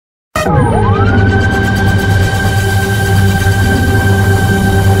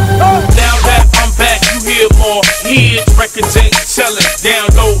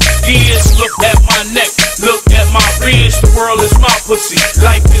Look at my neck, look at my wrist. The world is my pussy,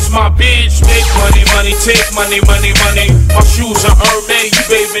 life is my bitch. Make money, money, take money, money, money. My shoes are Hermes, you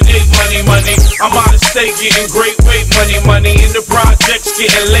baby, make money, money. I'm out of state getting great weight, money, money. In the projects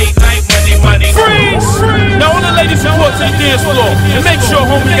getting late night, money, money. Freeze! Now all the ladies report to the dance floor and make sure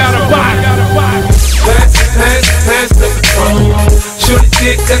homie got a body. Pass the Patron. Shorty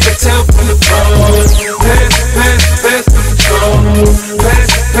dick got the tail from the throne. Pass the Patron. Pass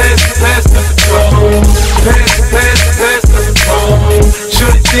the Patron. Pass the Patron.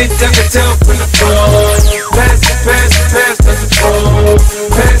 Shorty dick got the tail from the throne. Pass the Patron.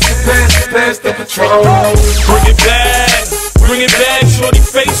 Pass the Patron. Bring it back, shorty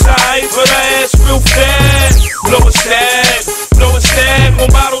face high, but her ass real fat. Blow a stab, on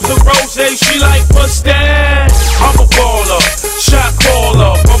bottles of rosé, she like mustache. I'm a baller, shot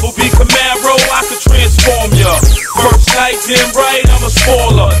caller, Bumblebee Camaro, I could transform ya. First night, damn right, I'm a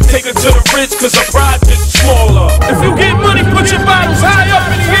spoiler. Take her to the Ritz, cause her project's smaller. If you get money, put your bottles high up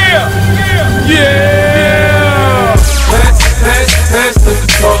in here. Yeah. Pass the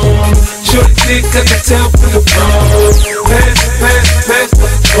Patron. Shorty dick got the tail from the throne. Pass the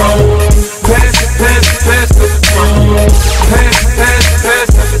Patron. Pass the Patron. Pass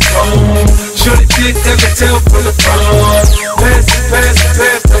the Patron. Shorty dick got the tail from the throne. Pass the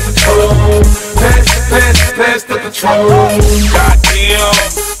Patron. Pass the Patron. Goddamn,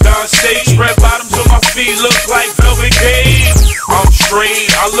 Don Stage, red bottoms on my feet look like velvet cage. I'm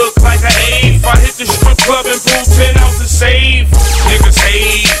straight, I look like an ape. I hit the strip club and pull 10 out to save. Niggas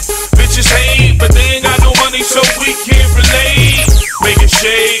hate, bitches hate, but they ain't got no money, so we can't relate. Make it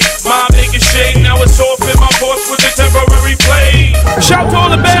shake, mom make it shake. Now it's off in my voice with a temporary play. Shout to all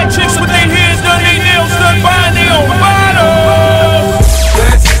the bad chicks with their hands done, their nails done, buying their own bottles.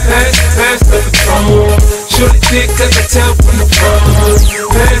 Pass the Patron. Shorty dick got the tail from the throne.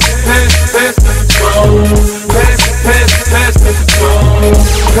 Pass the Patron. Pass the Patron.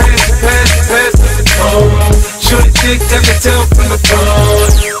 Pass the Patron. Shorty dick got the tail from the throne.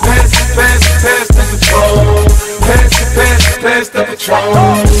 Pass the Patron. Pass the Patron.